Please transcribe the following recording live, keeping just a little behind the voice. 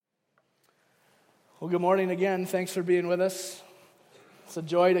Well, good morning again. Thanks for being with us. It's a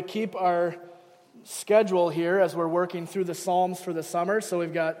joy to keep our schedule here as we're working through the Psalms for the summer. So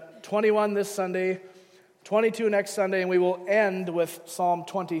we've got 21 this Sunday, 22 next Sunday, and we will end with Psalm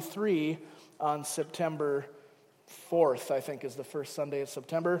 23 on September 4th, I think is the first Sunday of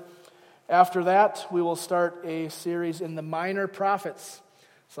September. After that, we will start a series in the minor prophets.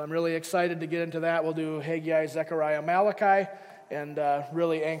 So I'm really excited to get into that. We'll do Haggai, Zechariah, Malachi, and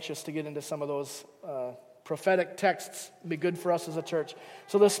really anxious to get into some of those prophetic texts. It'll be good for us as a church.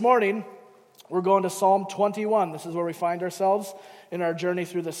 So this morning, we're going to Psalm 21. This is where we find ourselves in our journey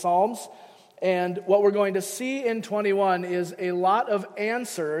through the Psalms. And what we're going to see in 21 is a lot of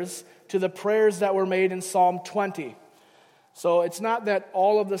answers to the prayers that were made in Psalm 20. So it's not that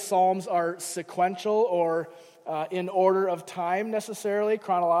all of the Psalms are sequential or in order of time necessarily,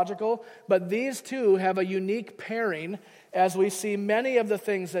 chronological, but these two have a unique pairing as we see many of the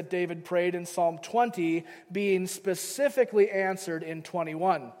things that David prayed in Psalm 20 being specifically answered in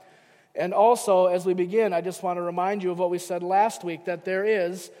 21. And also, as we begin, I just want to remind you of what we said last week, that there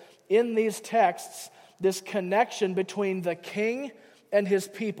is, in these texts, this connection between the king and his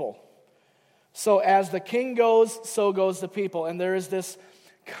people. So as the king goes, so goes the people. And there is this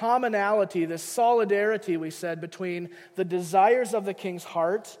commonality, this solidarity, we said, between the desires of the king's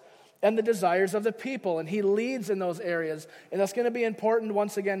heart and the desires of the people. And he leads in those areas. And that's going to be important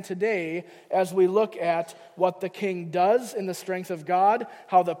once again today as we look at what the king does in the strength of God,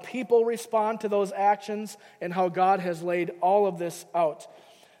 how the people respond to those actions, and how God has laid all of this out.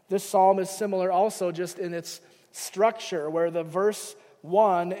 This psalm is similar also just in its structure, where the verse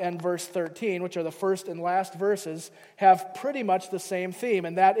 1 and verse 13, which are the first and last verses, have pretty much the same theme,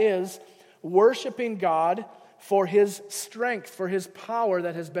 and that is worshiping God for his strength, for his power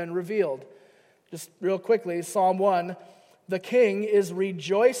that has been revealed. Just real quickly, Psalm 1, the king is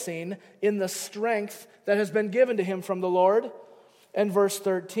rejoicing in the strength that has been given to him from the Lord. And verse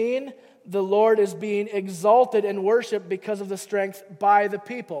 13, the Lord is being exalted in worship because of the strength by the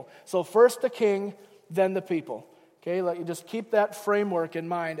people. So first the king, then the people. Okay, let you just keep that framework in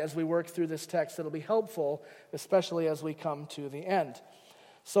mind as we work through this text. It'll be helpful, especially as we come to the end.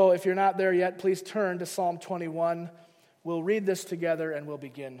 So if you're not there yet, please turn to Psalm 21. We'll read this together and we'll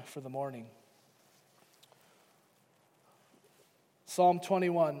begin for the morning. Psalm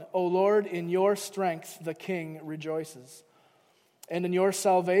 21. O Lord, in your strength the king rejoices, and in your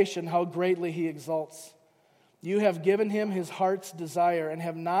salvation how greatly he exalts. You have given him his heart's desire and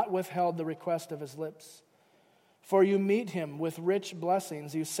have not withheld the request of his lips. For you meet him with rich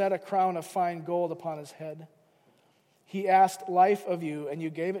blessings. You set a crown of fine gold upon his head. He asked life of you, and you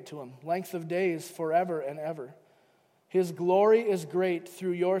gave it to him, length of days forever and ever. His glory is great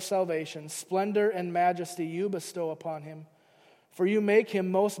through your salvation. Splendor and majesty you bestow upon him. For you make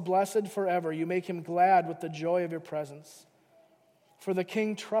him most blessed forever. You make him glad with the joy of your presence. For the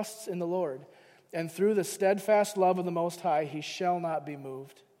king trusts in the Lord, and through the steadfast love of the Most High he shall not be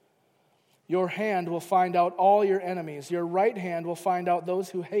moved. Your hand will find out all your enemies. Your right hand will find out those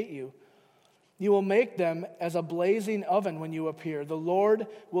who hate you. You will make them as a blazing oven when you appear. The Lord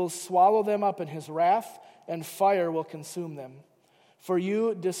will swallow them up in his wrath, and fire will consume them. For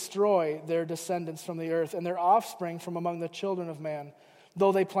you destroy their descendants from the earth, and their offspring from among the children of man.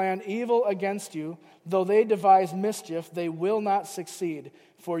 Though they plan evil against you, though they devise mischief, they will not succeed.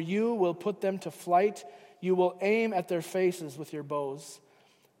 For you will put them to flight. You will aim at their faces with your bows.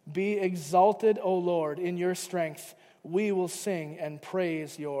 Be exalted, O Lord, in your strength. We will sing and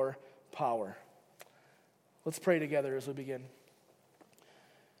praise your power. Let's pray together as we begin.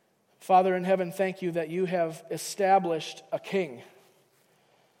 Father in heaven, thank you that you have established a king.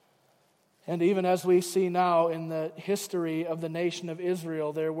 And even as we see now in the history of the nation of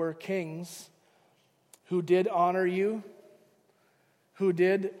Israel, there were kings who did honor you, who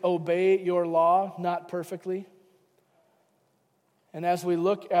did obey your law, not perfectly. And as we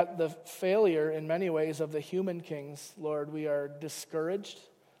look at the failure in many ways of the human kings, Lord, we are discouraged.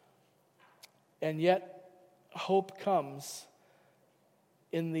 And yet, hope comes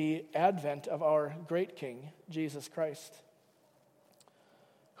in the advent of our great King, Jesus Christ,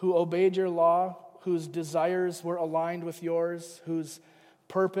 who obeyed your law, whose desires were aligned with yours, whose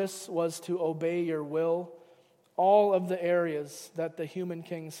purpose was to obey your will. All of the areas that the human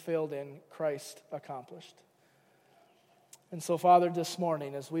kings failed in, Christ accomplished. And so, Father, this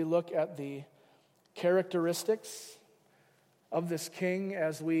morning, as we look at the characteristics of this king,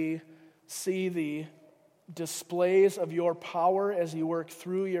 as we see the displays of your power as you work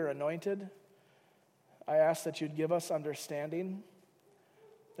through your anointed, I ask that you'd give us understanding,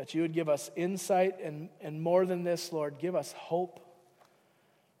 that you would give us insight, and more than this, Lord, give us hope.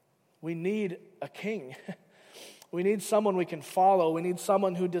 We need a king. We need someone we can follow. We need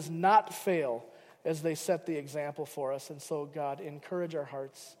someone who does not fail as they set the example for us. And so, God, encourage our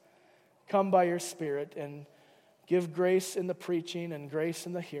hearts. Come by your Spirit and give grace in the preaching and grace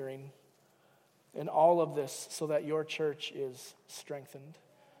in the hearing in all of this so that your church is strengthened.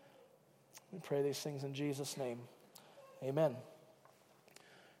 We pray these things in Jesus' name. Amen.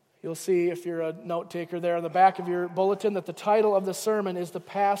 You'll see, if you're a note taker there on the back of your bulletin, that the title of the sermon is The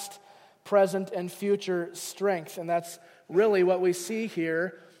Past, Present, and Future Strength. And that's really what we see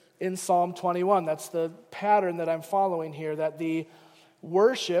here in Psalm 21. That's the pattern that I'm following here, that the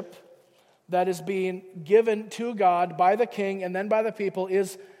worship that is being given to God by the king and then by the people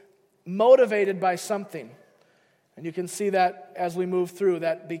is motivated by something. And you can see that as we move through,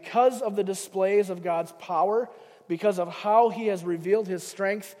 that because of the displays of God's power, because of how he has revealed his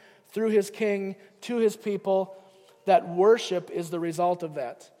strength through his king to his people, that worship is the result of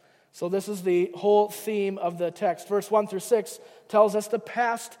that. So this is the whole theme of the text. Verse 1 through 6 tells us the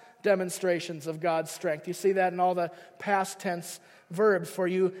past demonstrations of God's strength. You see that in all the past tense verbs. For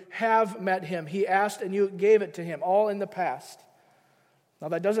you have met him. He asked and you gave it to him. All in the past. Now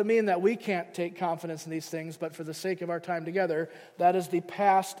that doesn't mean that we can't take confidence in these things, but for the sake of our time together, that is the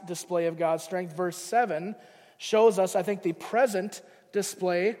past display of God's strength. Verse 7 shows us, I think, the present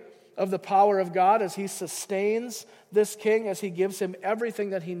display of the power of God as he sustains this king, as he gives him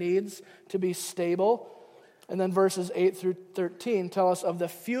everything that he needs to be stable. And then verses 8 through 13 tell us of the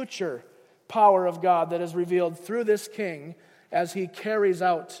future power of God that is revealed through this king as he carries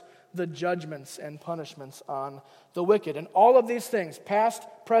out the judgments and punishments on the wicked. And all of these things, past,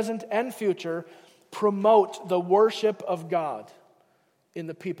 present, and future, promote the worship of God in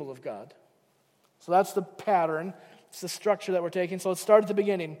the people of God. So that's the pattern. It's the structure that we're taking. So let's start at the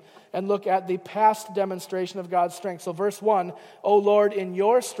beginning and look at the past demonstration of God's strength. So verse 1, O Lord, in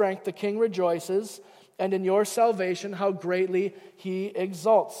your strength the king rejoices, and in your salvation how greatly he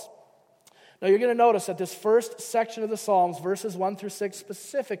exalts. Now you're going to notice that this first section of the Psalms, verses 1 through 6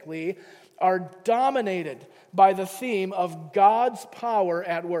 specifically, are dominated by the theme of God's power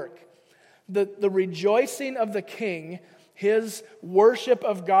at work. The rejoicing of the king, his worship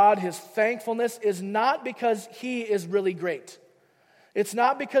of God, his thankfulness, is not because he is really great. It's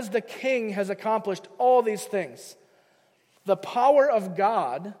not because the king has accomplished all these things. The power of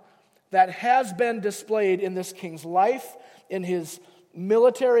God that has been displayed in this king's life, in his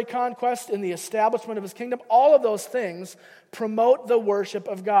military conquest, in the establishment of his kingdom, all of those things promote the worship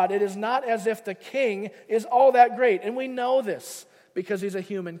of God. It is not as if the king is all that great, and we know this because he's a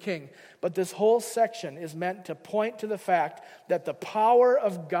human king. But this whole section is meant to point to the fact that the power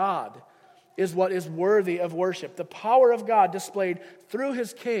of God is what is worthy of worship. The power of God displayed through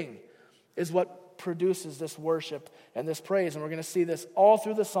his king is what produces this worship and this praise. And we're going to see this all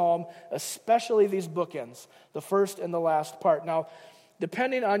through the psalm, especially these bookends, the first and the last part. Now,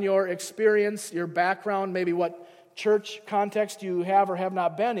 depending on your experience, your background, maybe what church context you have or have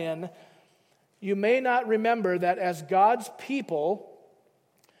not been in, you may not remember that as God's people,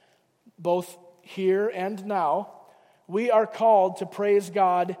 both here and now, we are called to praise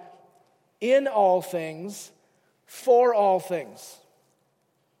God in all things, for all things.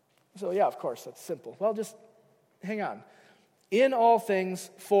 So yeah, of course, that's simple. Well, just hang on. In all things,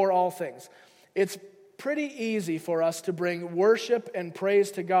 for all things. It's pretty easy for us to bring worship and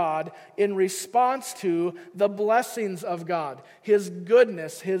praise to God in response to the blessings of God, his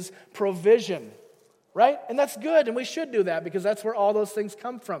goodness, his provision, right? And that's good, and we should do that because that's where all those things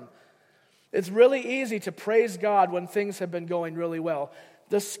come from. It's really easy to praise God when things have been going really well.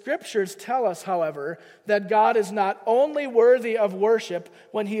 The scriptures tell us, however, that God is not only worthy of worship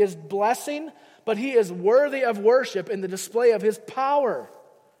when he is blessing, but he is worthy of worship in the display of his power.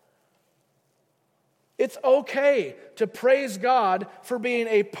 It's okay to praise God for being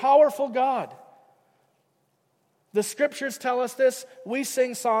a powerful God. The scriptures tell us this. We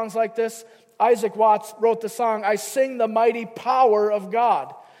sing songs like this. Isaac Watts wrote the song, I sing the mighty power of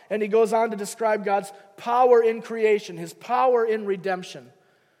God. And he goes on to describe God's power in creation, his power in redemption.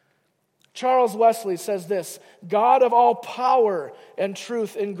 Charles Wesley says this, God of all power and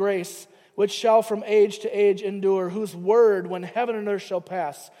truth and grace, which shall from age to age endure, whose word, when heaven and earth shall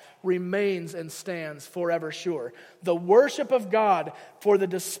pass, remains and stands forever sure. The worship of God for the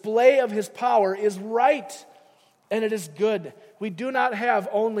display of his power is right, and it is good. We do not have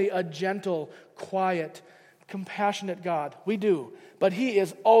only a gentle, quiet, compassionate God. We do, but he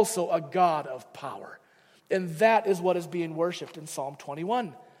is also a God of power. And that is what is being worshipped in Psalm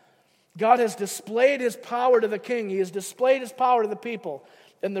 21. God has displayed his power to the king. He has displayed his power to the people.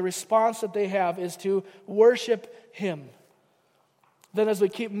 And the response that they have is to worship him. Then as we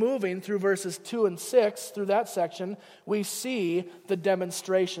keep moving through verses 2 and 6, through that section, we see the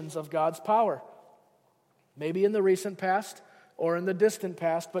demonstrations of God's power. Maybe in the recent past or in the distant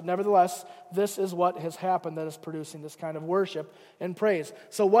past, but nevertheless, this is what has happened that is producing this kind of worship and praise.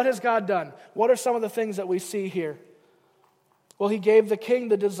 So what has God done? What are some of the things that we see here? Well, he gave the king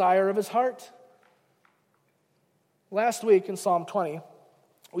the desire of his heart. Last week in Psalm 20,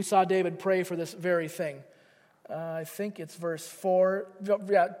 we saw David pray for this very thing. I think it's verse 4.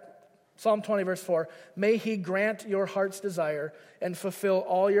 Yeah, Psalm 20, verse 4. May he grant your heart's desire and fulfill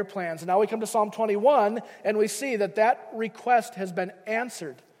all your plans. And now we come to Psalm 21, and we see that that request has been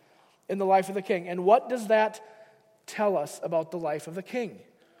answered in the life of the king. And what does that tell us about the life of the king?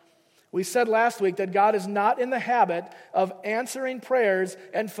 We said last week that God is not in the habit of answering prayers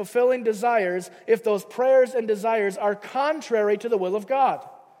and fulfilling desires if those prayers and desires are contrary to the will of God.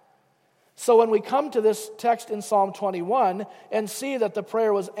 So when we come to this text in Psalm 21 and see that the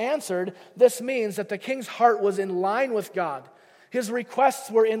prayer was answered, this means that the king's heart was in line with God. His requests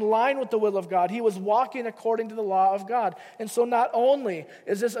were in line with the will of God. He was walking according to the law of God. And so not only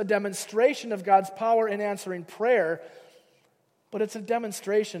is this a demonstration of God's power in answering prayer, but it's a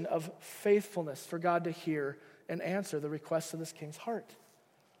demonstration of faithfulness for God to hear and answer the requests of this king's heart.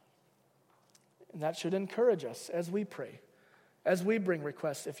 And that should encourage us as we pray, as we bring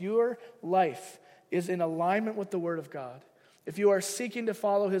requests. If your life is in alignment with the Word of God, if you are seeking to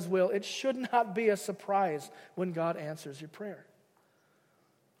follow His will, it should not be a surprise when God answers your prayer.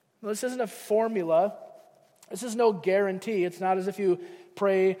 Now, this isn't a formula. This is no guarantee. It's not as if you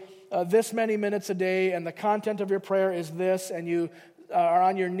pray this many minutes a day and the content of your prayer is this and you are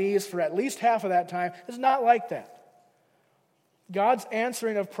on your knees for at least half of that time. It's not like that. God's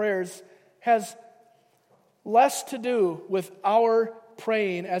answering of prayers has less to do with our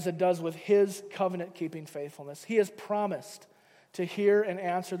praying as it does with His covenant-keeping faithfulness. He has promised to hear and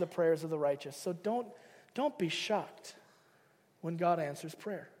answer the prayers of the righteous. So don't be shocked when God answers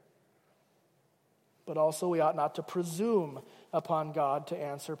prayer. But also we ought not to presume upon God to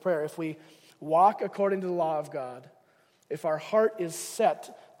answer prayer. If we walk according to the law of God, if our heart is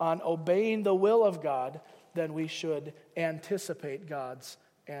set on obeying the will of God, then we should anticipate God's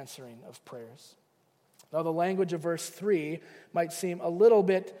answering of prayers. Now, the language of verse 3 might seem a little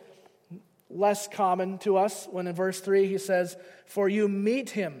bit less common to us when in verse 3 he says, "For you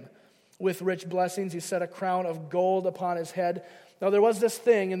meet him with rich blessings. You set a crown of gold upon his head." Now, there was this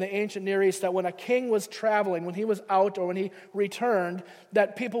thing in the ancient Near East that when a king was traveling, when he was out or when he returned,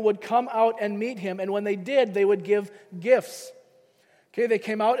 that people would come out and meet him, and when they did, they would give gifts. Okay, they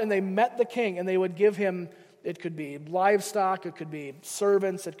came out and they met the king, and they would give him, it could be livestock, it could be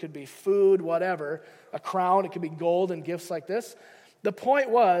servants, it could be food, whatever, a crown, it could be gold and gifts like this. The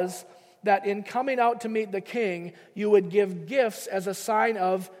point was that in coming out to meet the king, you would give gifts as a sign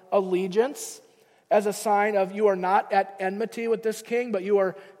of allegiance, as a sign of you are not at enmity with this king, but you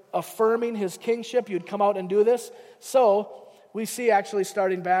are affirming his kingship. You'd come out and do this. So we see actually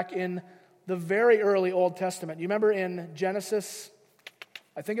starting back in the very early Old Testament. You remember in Genesis,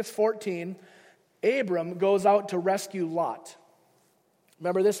 I think it's 14, Abram goes out to rescue Lot.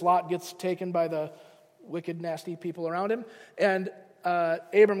 Remember this? Lot gets taken by the wicked, nasty people around him. And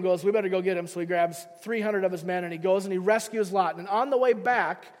Abram goes, we better go get him. So he grabs 300 of his men and he goes and he rescues Lot. And on the way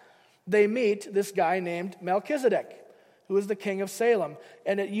back, they meet this guy named Melchizedek, who is the king of Salem.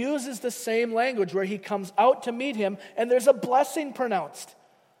 And it uses the same language where he comes out to meet him and there's a blessing pronounced.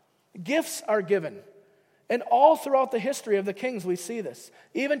 Gifts are given. And all throughout the history of the kings we see this.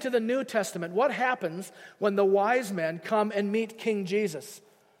 Even to the New Testament, what happens when the wise men come and meet King Jesus?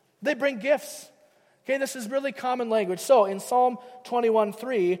 They bring gifts. Okay, this is really common language. So in Psalm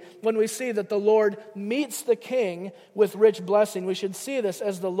 21:3, when we see that the Lord meets the king with rich blessing, we should see this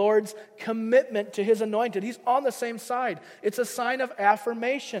as the Lord's commitment to his anointed. He's on the same side. It's a sign of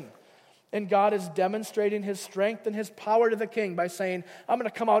affirmation. And God is demonstrating his strength and his power to the king by saying, I'm going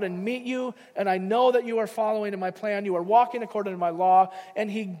to come out and meet you, and I know that you are following in my plan. You are walking according to my law. And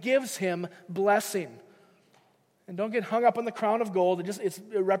he gives him blessing. And don't get hung up on the crown of gold. It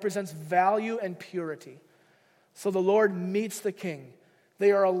represents value and purity. So the Lord meets the king.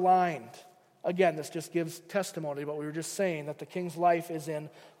 They are aligned. Again, this just gives testimony to what we were just saying, that the king's life is in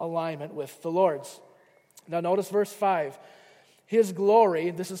alignment with the Lord's. Now notice verse 5. His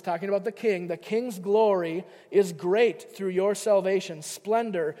glory, this is talking about the king's glory is great through your salvation.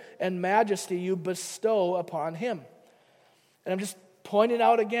 Splendor and majesty you bestow upon him. And I'm just pointing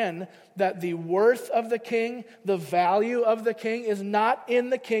out again that the worth of the king, the value of the king is not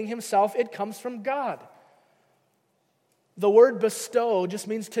in the king himself. It comes from God. The word bestow just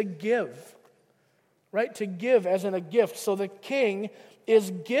means to give. right? To give as in a gift. So the king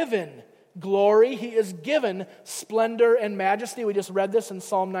is given glory. He is given splendor and majesty. We just read this in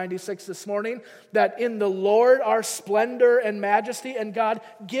Psalm 96 this morning, that in the Lord are splendor and majesty, and God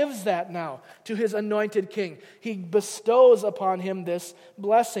gives that now to his anointed king. He bestows upon him this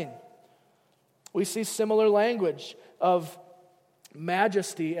blessing. We see similar language of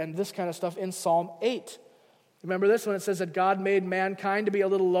majesty and this kind of stuff in Psalm 8. Remember this when it says that God made mankind to be a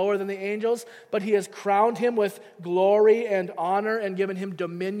little lower than the angels, but he has crowned him with glory and honor and given him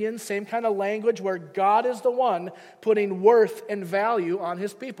dominion. Same kind of language where God is the one putting worth and value on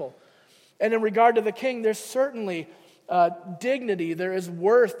his people. And in regard to the king, there's certainly dignity, there is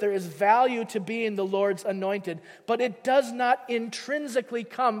worth, there is value to being the Lord's anointed, but it does not intrinsically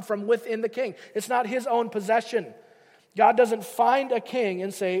come from within the king. It's not his own possession. God doesn't find a king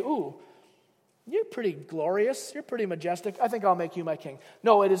and say, ooh, you're pretty glorious, you're pretty majestic, I think I'll make you my king.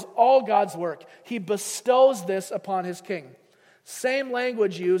 No, it is all God's work. He bestows this upon his king. Same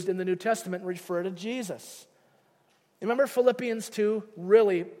language used in the New Testament refer to Jesus. Remember Philippians 2?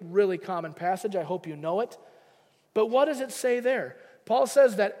 Really, really common passage. I hope you know it. But what does it say there? Paul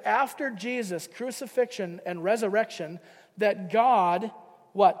says that after Jesus' crucifixion and resurrection, that God,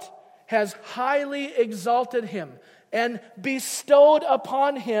 what? Has highly exalted him and bestowed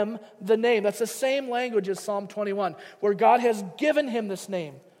upon him the name. That's the same language as Psalm 21, where God has given him this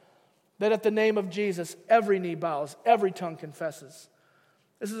name, that at the name of Jesus, every knee bows, every tongue confesses.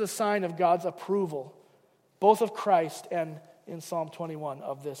 This is a sign of God's approval, both of Christ and in Psalm 21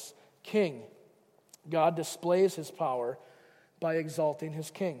 of this king. God displays his power by exalting his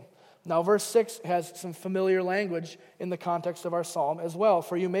king. Now, verse 6 has some familiar language in the context of our psalm as well.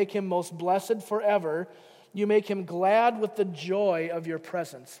 For you make him most blessed forever. You make him glad with the joy of your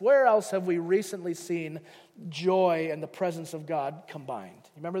presence. Where else have we recently seen joy and the presence of God combined?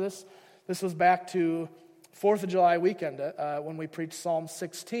 You remember this? This was back to 4th of July weekend when we preached Psalm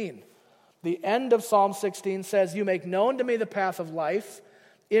 16. The end of Psalm 16 says, you make known to me the path of life.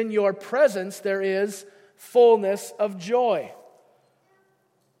 In your presence there is fullness of joy.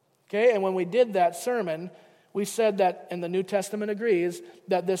 Okay, and when we did that sermon, we said that, and the New Testament agrees,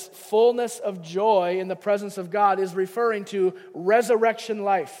 that this fullness of joy in the presence of God is referring to resurrection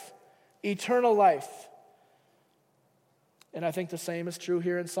life, eternal life. And I think the same is true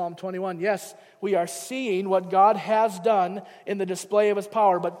here in Psalm 21. Yes, we are seeing what God has done in the display of his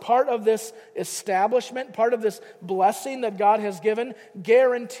power, but part of this establishment, part of this blessing that God has given,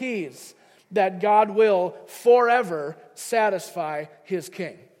 guarantees that God will forever satisfy his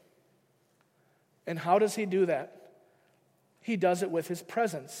king. And how does he do that? He does it with his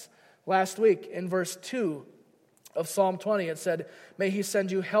presence. Last week, in verse 2 of Psalm 20, it said, may he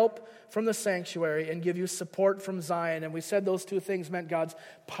send you help from the sanctuary and give you support from Zion. And we said those two things meant God's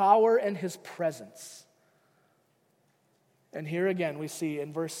power and his presence. And here again we see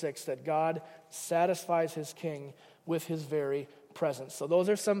in verse 6 that God satisfies his king with his very presence. So those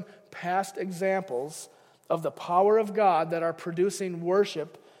are some past examples of the power of God that are producing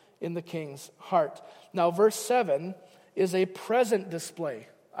worship in the king's heart. Now, verse 7 is a present display,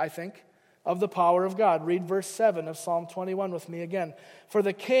 I think, of the power of God. Read verse 7 of Psalm 21 with me again. For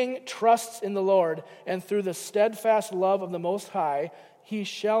the king trusts in the Lord, and through the steadfast love of the Most High, he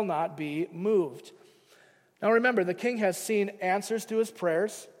shall not be moved. Now remember, the king has seen answers to his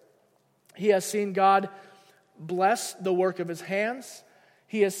prayers. He has seen God bless the work of his hands.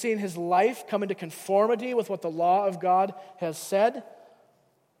 He has seen his life come into conformity with what the law of God has said.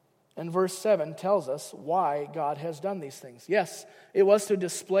 And verse 7 tells us why God has done these things. Yes, it was to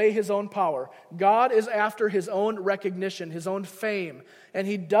display his own power. God is after his own recognition, his own fame. And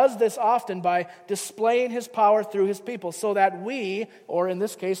he does this often by displaying his power through his people so that we, or in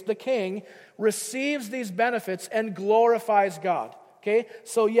this case the king, receives these benefits and glorifies God. Okay?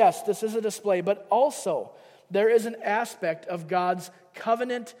 So yes, this is a display, but also there is an aspect of God's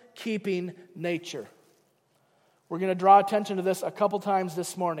covenant-keeping nature. We're going to draw attention to this a couple times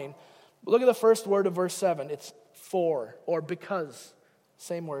this morning. Look at the first word of verse 7. It's for, or because.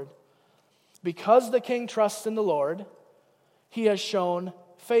 Same word. Because the king trusts in the Lord, he has shown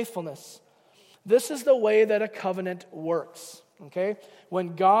faithfulness. This is the way that a covenant works. Okay?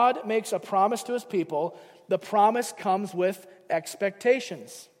 When God makes a promise to his people, the promise comes with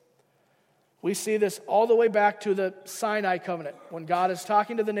expectations. We see this all the way back to the Sinai covenant, when God is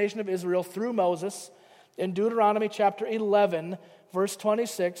talking to the nation of Israel through Moses. In Deuteronomy chapter 11, verse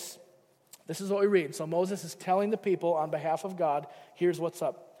 26, this is what we read. So Moses is telling the people on behalf of God, here's what's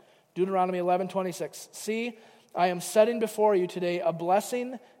up. Deuteronomy 11:26. See, I am setting before you today a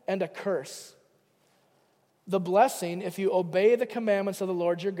blessing and a curse. the blessing if you obey the commandments of the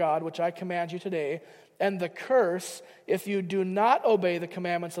Lord your God, which I command you today, and the curse if you do not obey the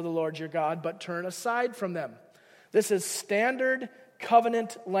commandments of the Lord your God, but turn aside from them. This is standard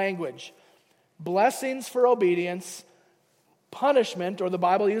covenant language. Blessings for obedience, punishment, or the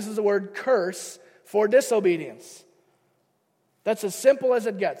Bible uses the word curse, for disobedience. That's as simple as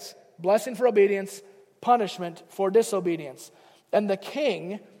it gets. Blessing for obedience, punishment for disobedience. And the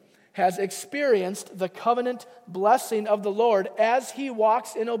king has experienced the covenant blessing of the Lord as he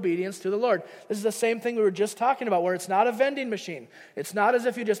walks in obedience to the Lord. This is the same thing we were just talking about, where it's not a vending machine. It's not as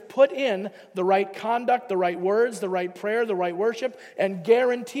if you just put in the right conduct, the right words, the right prayer, the right worship, and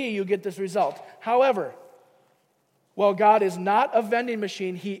guarantee you get this result. However, while God is not a vending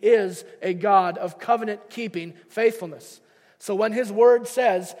machine, he is a God of covenant-keeping faithfulness. So when his word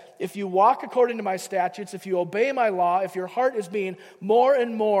says, if you walk according to my statutes, if you obey my law, if your heart is being more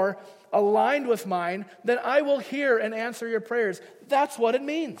and more aligned with mine, then I will hear and answer your prayers. That's what it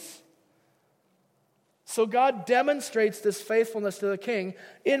means. So God demonstrates this faithfulness to the king,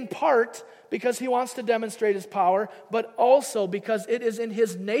 in part because he wants to demonstrate his power, but also because it is in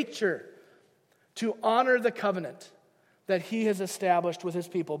his nature to honor the covenant that he has established with his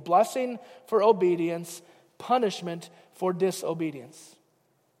people. Blessing for obedience, punishment for disobedience.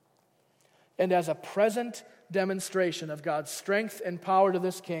 And as a present demonstration of God's strength and power to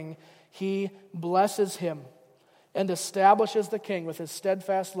this king, he blesses him and establishes the king with his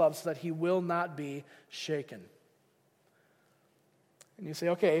steadfast love so that he will not be shaken. And you say,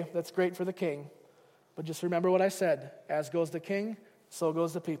 okay, that's great for the king, but just remember what I said. As goes the king, so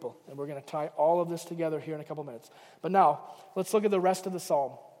goes the people. And we're going to tie all of this together here in a couple minutes. But now, let's look at the rest of the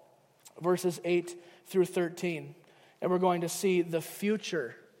psalm, verses 8 through 13. And we're going to see the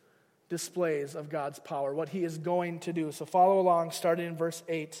future displays of God's power, what he is going to do. So follow along, starting in verse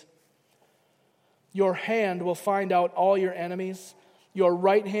 8. Your hand will find out all your enemies. Your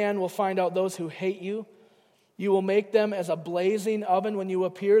right hand will find out those who hate you. You will make them as a blazing oven when you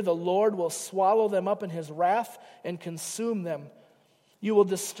appear. The Lord will swallow them up in his wrath and consume them. You will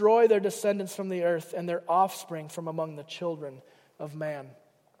destroy their descendants from the earth and their offspring from among the children of man.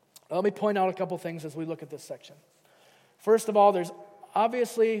 Let me point out a couple things as we look at this section. First of all, there's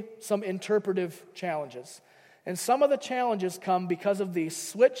obviously some interpretive challenges. And some of the challenges come because of the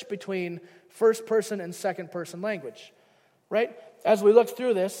switch between first person and second person language. Right? As we look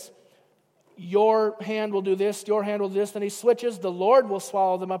through this, your hand will do this, your hand will do this, then he switches, the Lord will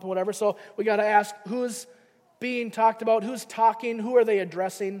swallow them up and whatever. So we got to ask, who's being talked about? Who's talking? Who are they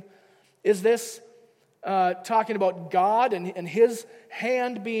addressing? Is this talking about God and his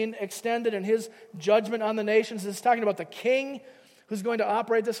hand being extended and his judgment on the nations? Is this talking about the king who's going to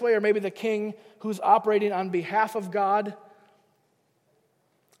operate this way, or maybe the king who's operating on behalf of God?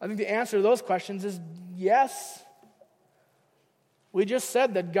 I think the answer to those questions is yes. We just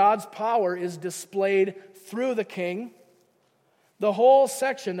said that God's power is displayed through the king. The whole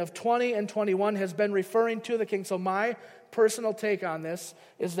section of 20 and 21 has been referring to the king. So my personal take on this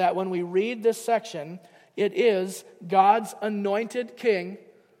is that when we read this section, it is God's anointed king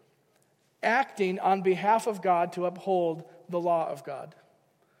acting on behalf of God to uphold the law of God.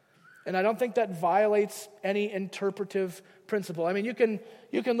 And I don't think that violates any interpretive principle. I mean, you can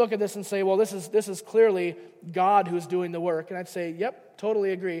look at this and say, well, this is clearly God who's doing the work. And I'd say, yep,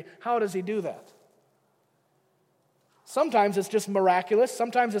 totally agree. How does he do that? Sometimes it's just miraculous.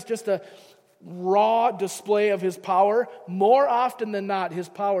 Sometimes it's just a raw display of his power. More often than not, his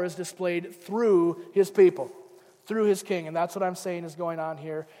power is displayed through his people, through his king. And that's what I'm saying is going on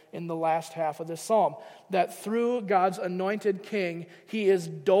here in the last half of this psalm. That through God's anointed king, he is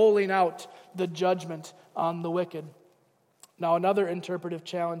doling out the judgment on the wicked. Now, another interpretive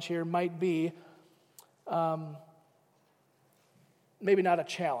challenge here might be, maybe not a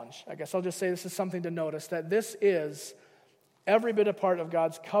challenge. I guess I'll just say this is something to notice, that this is every bit a part of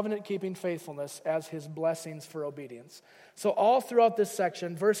God's covenant-keeping faithfulness as his blessings for obedience. So all throughout this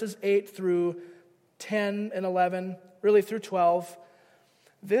section, verses 8 through 10 and 11, really through 12,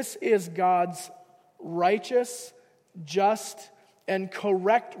 this is God's righteous, just, and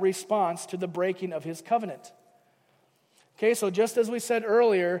correct response to the breaking of his covenant. Okay, so just as we said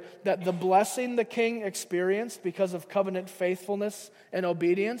earlier, that the blessing the king experienced because of covenant faithfulness and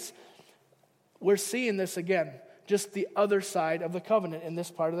obedience, we're seeing this again, just the other side of the covenant in this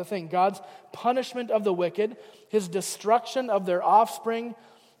part of the thing. God's punishment of the wicked, his destruction of their offspring,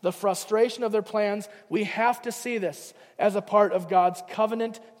 the frustration of their plans. We have to see this as a part of God's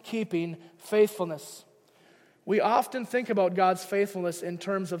covenant-keeping faithfulness. We often think about God's faithfulness in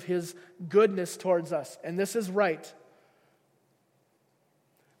terms of his goodness towards us, and this is right.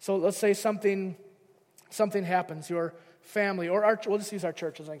 So let's say something something happens, your family, or we'll just use our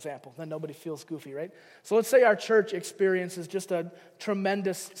church as an example, then nobody feels goofy, right? So let's say our church experiences just a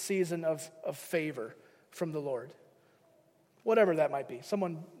tremendous season of favor from the Lord. Whatever that might be.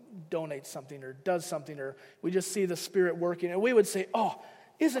 Someone donates something or does something, or we just see the Spirit working, and we would say, oh,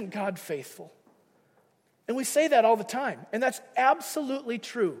 isn't God faithful? And we say that all the time, and that's absolutely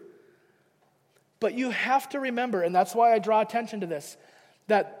true. But you have to remember, and that's why I draw attention to this,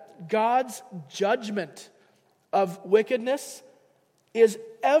 that God's judgment of wickedness is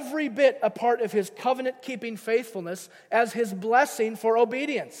every bit a part of his covenant-keeping faithfulness as his blessing for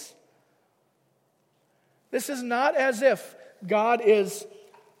obedience. This is not as if God is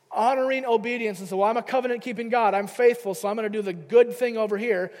honoring obedience and so, well, I'm a covenant-keeping God, I'm faithful, so I'm going to do the good thing over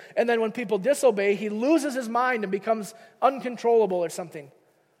here. And then when people disobey, he loses his mind and becomes uncontrollable or something.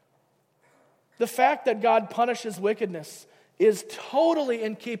 The fact that God punishes wickedness is totally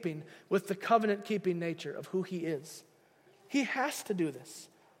in keeping with the covenant-keeping nature of who he is. He has to do this.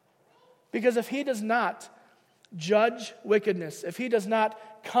 Because if he does not judge wickedness, if he does not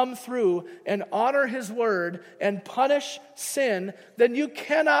come through and honor his word and punish sin, then you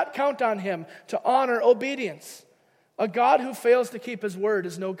cannot count on him to honor obedience. A God who fails to keep his word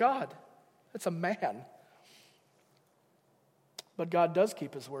is no God. It's a man. But God does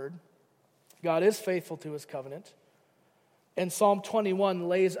keep his word. God is faithful to his covenant. And Psalm 21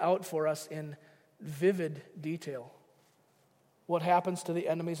 lays out for us in vivid detail what happens to the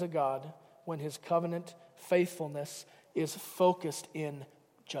enemies of God when his covenant faithfulness is focused in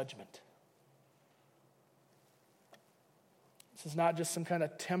judgment. This is not just some kind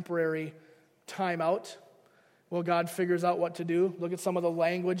of temporary timeout. Well, God figures out what to do. Look at some of the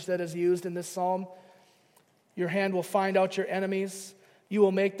language that is used in this psalm. Your hand will find out your enemies. You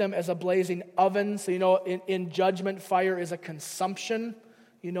will make them as a blazing oven. So you know in judgment, fire is a consumption.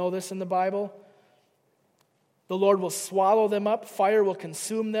 You know this in the Bible. The Lord will swallow them up. Fire will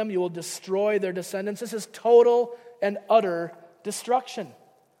consume them. You will destroy their descendants. This is total and utter destruction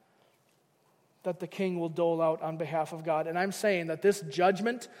that the king will dole out on behalf of God. And I'm saying that this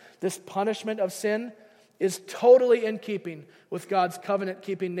judgment, this punishment of sin, is totally in keeping with God's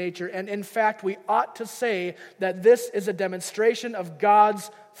covenant-keeping nature. And in fact, we ought to say that this is a demonstration of God's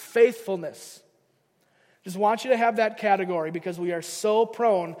faithfulness. Just want you to have that category because we are so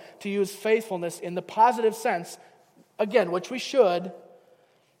prone to use faithfulness in the positive sense, again, which we should,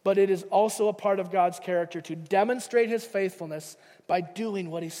 but it is also a part of God's character to demonstrate his faithfulness by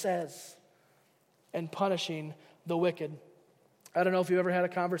doing what he says and punishing the wicked. I don't know if you ever had a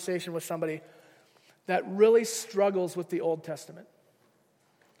conversation with somebody that really struggles with the Old Testament.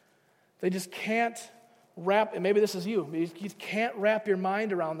 They just can't wrap, and maybe this is you can't wrap your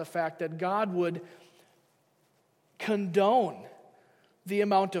mind around the fact that God would condone the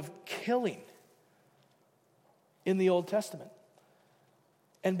amount of killing in the Old Testament.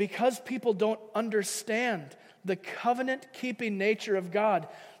 And because people don't understand the covenant-keeping nature of God,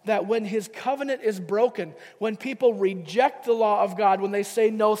 that when his covenant is broken, when people reject the law of God, when they say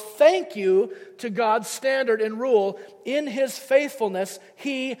no thank you to God's standard and rule, in his faithfulness,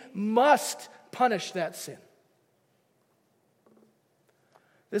 he must punish that sin.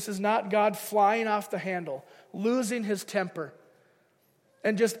 This is not God flying off the handle, losing his temper,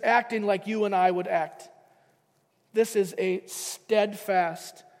 and just acting like you and I would act. This is a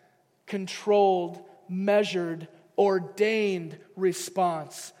steadfast, controlled, measured, ordained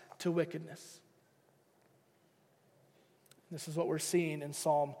response to wickedness. This is what we're seeing in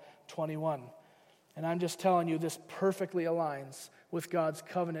Psalm 21. And I'm just telling you, this perfectly aligns with God's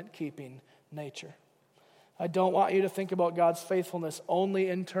covenant-keeping nature. I don't want you to think about God's faithfulness only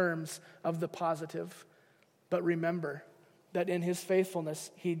in terms of the positive, but remember that in his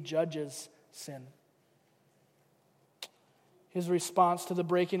faithfulness, he judges sin. His response to the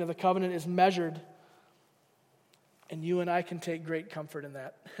breaking of the covenant is measured, and you and I can take great comfort in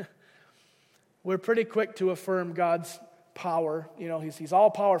that. We're pretty quick to affirm God's power. You know, he's all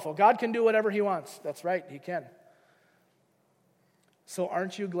powerful. God can do whatever he wants. That's right, he can. So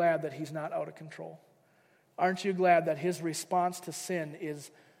aren't you glad that he's not out of control? Aren't you glad that his response to sin is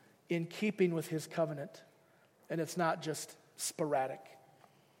in keeping with his covenant, and it's not just sporadic?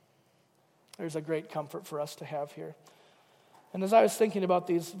 There's a great comfort for us to have here. And as I was thinking about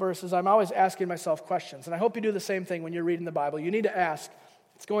these verses, I'm always asking myself questions. And I hope you do the same thing when you're reading the Bible. You need to ask,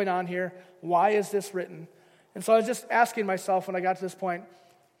 what's going on here? Why is this written? And so I was just asking myself when I got to this point,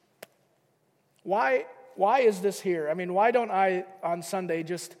 why is this here? I mean, why don't I on Sunday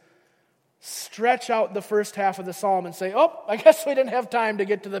just stretch out the first half of the psalm and say, oh, I guess we didn't have time to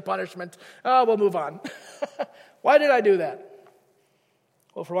get to the punishment. Oh, we'll move on. Why did I do that?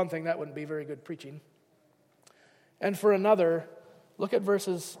 Well, for one thing, that wouldn't be very good preaching. And for another, look at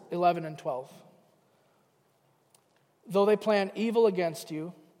verses 11 and 12. Though they plan evil against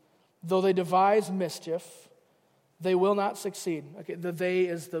you, though they devise mischief, they will not succeed. Okay, the they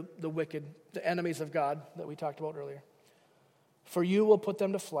is the wicked, the enemies of God that we talked about earlier. For you will put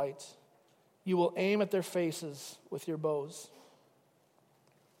them to flight. You will aim at their faces with your bows.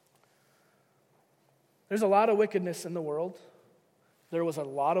 There's a lot of wickedness in the world. There was a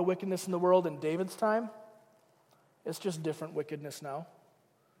lot of wickedness in the world in David's time. It's just different wickedness now.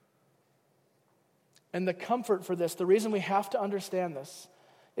 And the comfort for this, the reason we have to understand this,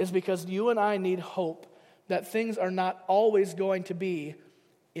 is because you and I need hope that things are not always going to be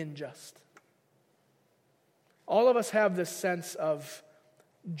unjust. All of us have this sense of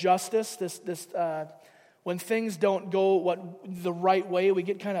justice, when things don't go the right way, we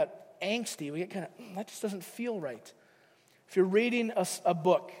get kind of angsty. We get kind of, that just doesn't feel right. If you're reading a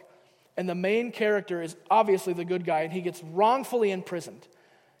book and the main character is obviously the good guy and he gets wrongfully imprisoned,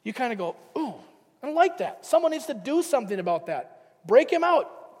 you kind of go, ooh, I don't like that. Someone needs to do something about that. Break him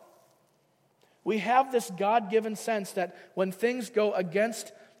out. We have this God-given sense that when things go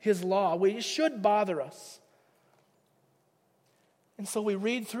against his law, it should bother us. And so we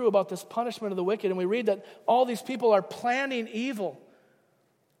read through about this punishment of the wicked, and we read that all these people are planning evil.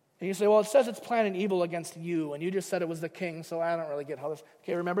 And you say, well, it says it's planning evil against you, and you just said it was the king, so I don't really get how this...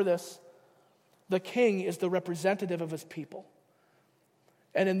 Okay, remember this. The king is the representative of his people.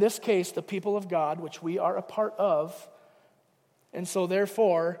 And in this case, the people of God, which we are a part of. And so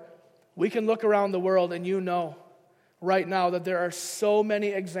therefore, we can look around the world and you know right now that there are so many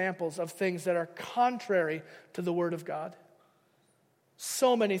examples of things that are contrary to the Word of God.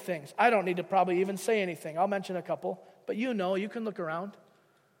 So many things. I don't need to probably even say anything. I'll mention a couple, but you know, you can look around.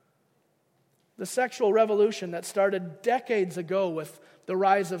 The sexual revolution that started decades ago with the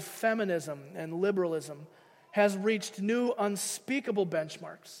rise of feminism and liberalism has reached new unspeakable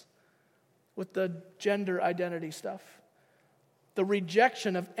benchmarks with the gender identity stuff. The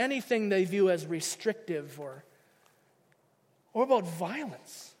rejection of anything they view as restrictive or about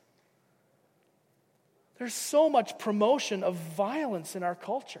violence. There's so much promotion of violence in our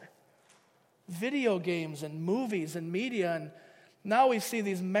culture. Video games and movies and media, and now we see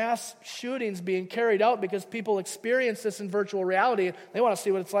these mass shootings being carried out because people experience this in virtual reality and they want to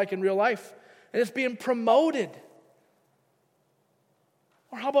see what it's like in real life. And it's being promoted.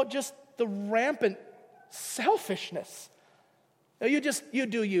 Or how about just the rampant selfishness? Now you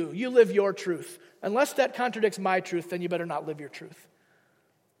do you. You live your truth. Unless that contradicts my truth, then you better not live your truth.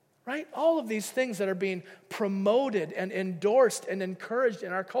 Right? All of these things that are being promoted and endorsed and encouraged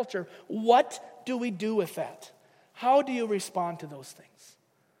in our culture, what do we do with that? How do you respond to those things?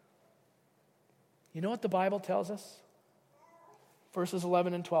 You know what the Bible tells us? Verses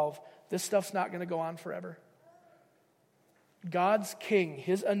 11 and 12. This stuff's not going to go on forever. God's king,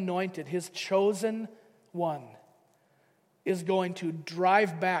 his anointed, his chosen one, is going to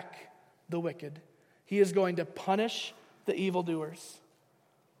drive back the wicked. He is going to punish the evildoers.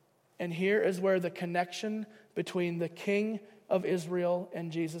 And here is where the connection between the King of Israel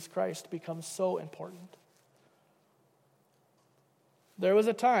and Jesus Christ becomes so important. There was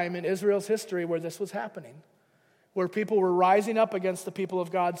a time in Israel's history where this was happening, where people were rising up against the people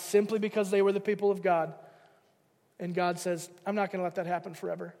of God simply because they were the people of God. And God says, I'm not going to let that happen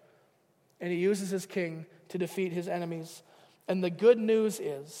forever. And he uses his king to defeat his enemies. And the good news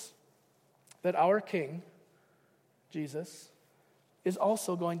is that our king, Jesus, is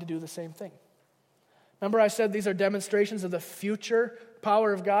also going to do the same thing. Remember I said these are demonstrations of the future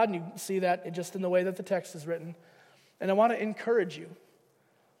power of God, and you see that just in the way that the text is written. And I want to encourage you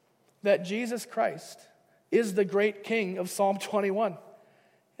that Jesus Christ is the great king of Psalm 21.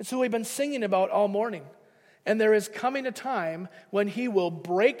 It's who we've been singing about all morning. And there is coming a time when he will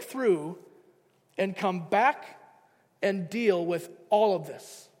break through and come back and deal with all of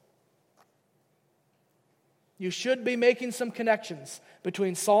this. You should be making some connections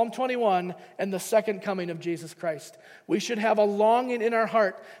between Psalm 21 and the second coming of Jesus Christ. We should have a longing in our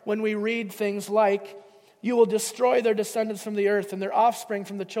heart when we read things like, you will destroy their descendants from the earth and their offspring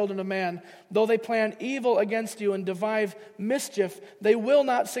from the children of man. Though they plan evil against you and devise mischief, they will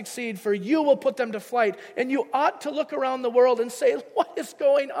not succeed, for you will put them to flight. And you ought to look around the world and say, what is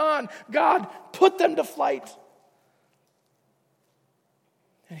going on? God, put them to flight.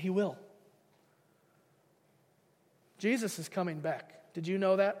 And he will. Jesus is coming back. Did you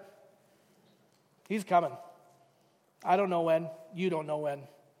know that? He's coming. I don't know when. You don't know when.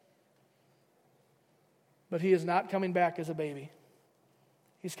 But he is not coming back as a baby.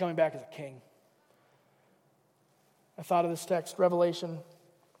 He's coming back as a king. I thought of this text, Revelation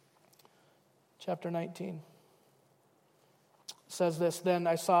chapter 19. says this, "Then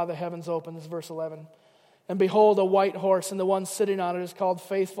I saw the heavens open," this is verse 11, "and behold, a white horse, and the one sitting on it is called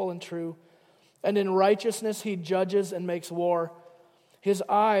Faithful and True. And in righteousness he judges and makes war. His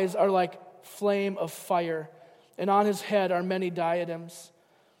eyes are like flame of fire, and on his head are many diadems.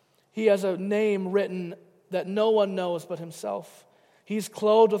 He has a name written that no one knows but himself. He's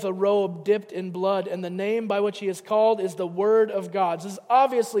clothed with a robe dipped in blood, and the name by which he is called is the Word of God." This is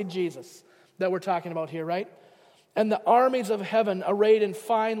obviously Jesus that we're talking about here, right? "And the armies of heaven, arrayed in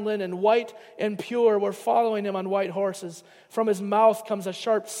fine linen, white and pure, were following him on white horses. From his mouth comes a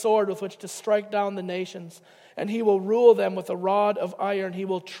sharp sword with which to strike down the nations. And he will rule them with a rod of iron. He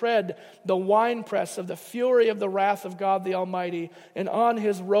will tread the winepress of the fury of the wrath of God the Almighty. And on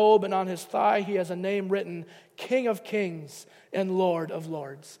his robe and on his thigh he has a name written, King of Kings and Lord of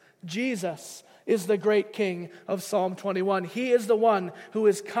Lords." Jesus is the great King of Psalm 21. He is the one who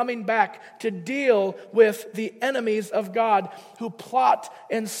is coming back to deal with the enemies of God who plot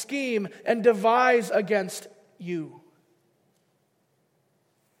and scheme and devise against you.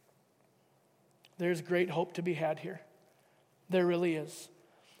 There's great hope to be had here. There really is.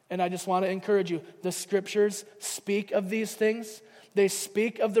 And I just want to encourage you, the scriptures speak of these things. They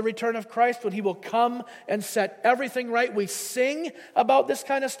speak of the return of Christ, when he will come and set everything right. We sing about this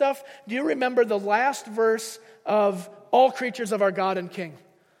kind of stuff. Do you remember the last verse of All Creatures of Our God and King?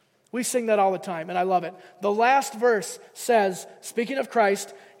 We sing that all the time, and I love it. The last verse says, speaking of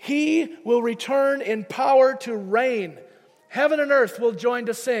Christ, "He will return in power to reign. Heaven and earth will join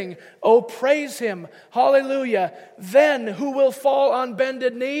to sing, oh, praise him, hallelujah. Then who will fall on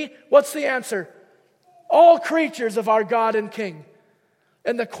bended knee?" What's the answer? All creatures of our God and King.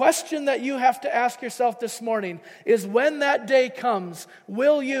 And the question that you have to ask yourself this morning is, when that day comes,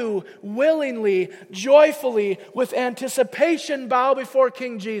 will you willingly, joyfully, with anticipation bow before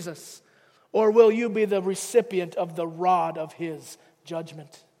King Jesus? Or will you be the recipient of the rod of his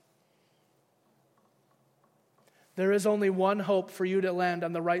judgment? There is only one hope for you to land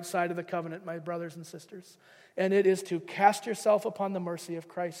on the right side of the covenant, my brothers and sisters. And it is to cast yourself upon the mercy of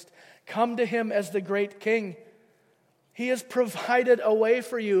Christ. Come to him as the great King. He has provided a way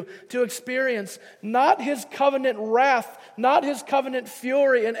for you to experience not his covenant wrath, not his covenant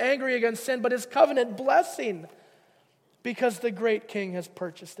fury and angry against sin, but his covenant blessing, because the great King has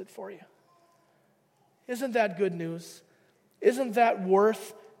purchased it for you. Isn't that good news? Isn't that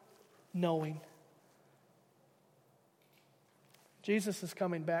worth knowing? Jesus is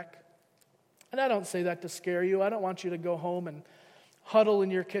coming back. And I don't say that to scare you. I don't want you to go home and huddle in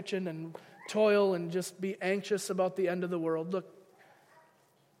your kitchen and toil and just be anxious about the end of the world. Look,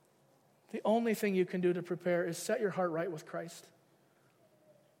 the only thing you can do to prepare is set your heart right with Christ.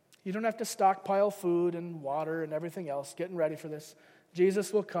 You don't have to stockpile food and water and everything else, getting ready for this.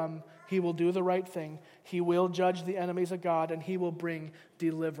 Jesus will come. He will do the right thing. He will judge the enemies of God, and he will bring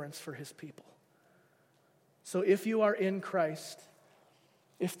deliverance for his people. So if you are in Christ,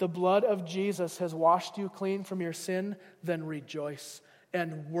 if the blood of Jesus has washed you clean from your sin, then rejoice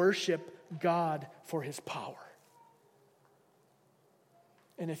and worship God for his power.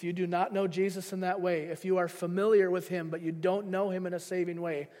 And if you do not know Jesus in that way, if you are familiar with him but you don't know him in a saving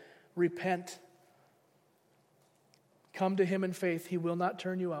way, repent. Come to him in faith. He will not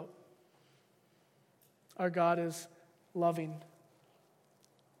turn you out. Our God is loving,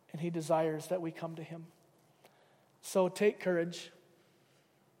 and he desires that we come to him. So take courage.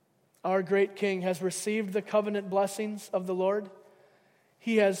 Our great King has received the covenant blessings of the Lord.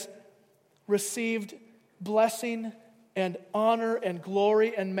 He has received blessing and honor and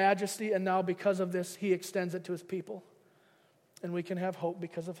glory and majesty, and now because of this, he extends it to his people. And we can have hope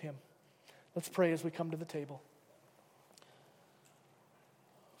because of him. Let's pray as we come to the table.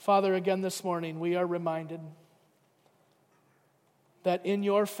 Father, again this morning, we are reminded that in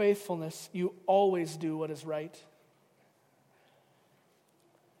your faithfulness, you always do what is right.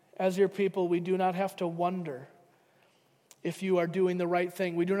 As your people, we do not have to wonder if you are doing the right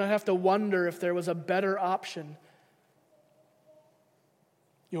thing. We do not have to wonder if there was a better option.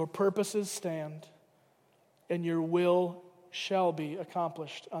 Your purposes stand, and your will shall be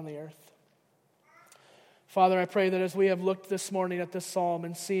accomplished on the earth. Father, I pray that as we have looked this morning at this psalm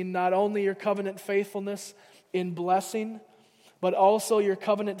and seen not only your covenant faithfulness in blessing, but also your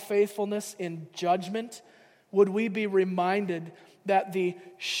covenant faithfulness in judgment, would we be reminded that the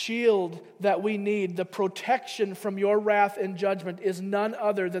shield that we need, the protection from your wrath and judgment, is none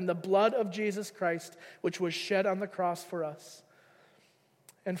other than the blood of Jesus Christ, which was shed on the cross for us.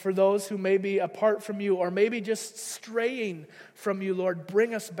 And for those who may be apart from you, or maybe just straying from you, Lord,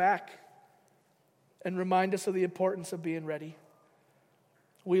 bring us back and remind us of the importance of being ready.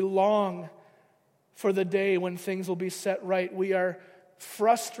 We long for the day when things will be set right. We are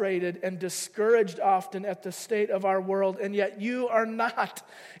frustrated and discouraged often at the state of our world, and yet you are not.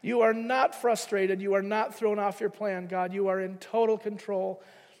 You are not frustrated. You are not thrown off your plan, God. You are in total control.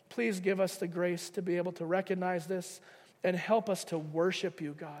 Please give us the grace to be able to recognize this and help us to worship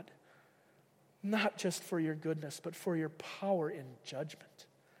you, God. Not just for your goodness, but for your power in judgment.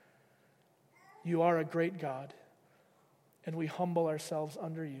 You are a great God, and we humble ourselves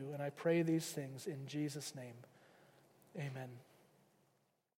under you. And I pray these things in Jesus' name. Amen.